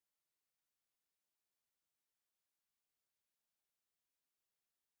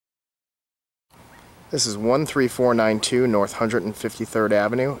This is 13492 North 153rd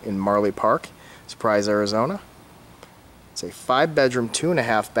Avenue in Marley Park, Surprise, Arizona. It's a 5-bedroom,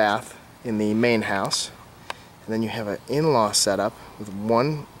 2.5 bath in the main house. And then you have an in-law setup with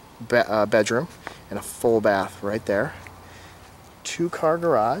one bedroom and a full bath right there. 2-car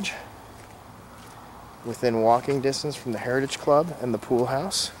garage within walking distance from the Heritage Club and the pool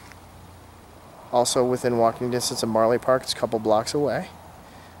house. Also within walking distance of Marley Park, it's a couple blocks away.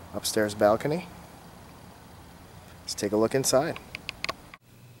 Upstairs balcony. Let's take a look inside.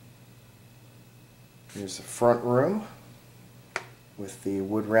 Here's the front room with the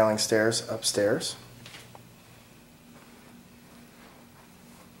wood railing stairs upstairs.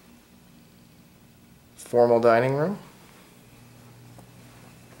 Formal dining room.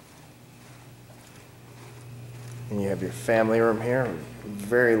 And you have your family room here,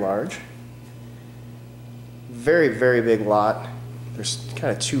 very large. Very, very big lot. There's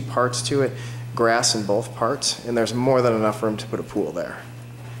kind of 2 parts to it. Grass in both parts, and there's more than enough room to put a pool there.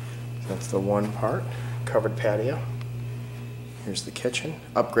 So that's the one part. Covered patio. Here's the kitchen.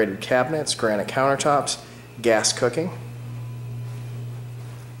 Upgraded cabinets, granite countertops, gas cooking.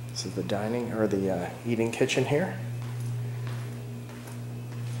 This is the dining or the eating kitchen here.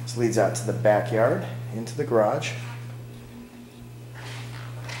 This leads out to the backyard, into the garage.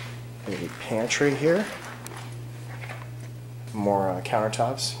 There's a pantry here. More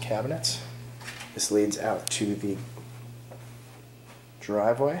countertops, cabinets. This leads out to the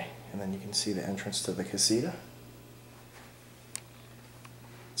driveway, and then you can see the entrance to the casita.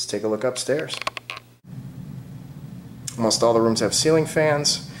 Let's take a look upstairs. Almost all the rooms have ceiling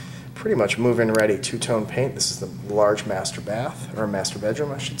fans. Pretty much move-in ready, 2-tone paint. This is the large master bath, or master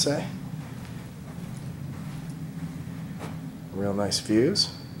bedroom, I should say. Real nice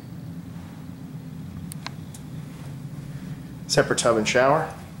views. Separate tub and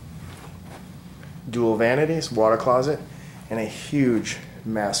shower. Dual vanities, water closet, and a huge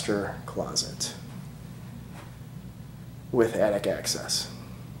master closet with attic access.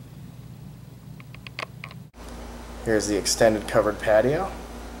 Here's the extended covered patio.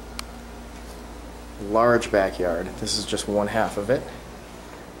 Large backyard. This is just one half of it.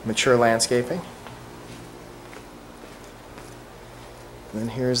 Mature landscaping. And then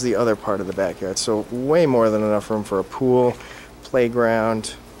here's the other part of the backyard. So way more than enough room for a pool,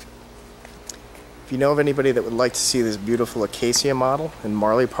 playground. If you know of anybody that would like to see this beautiful acacia model in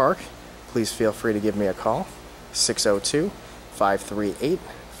Marley Park, please feel free to give me a call.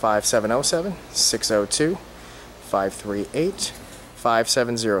 602-538-5707,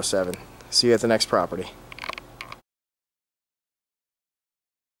 602-538-5707. See you at the next property.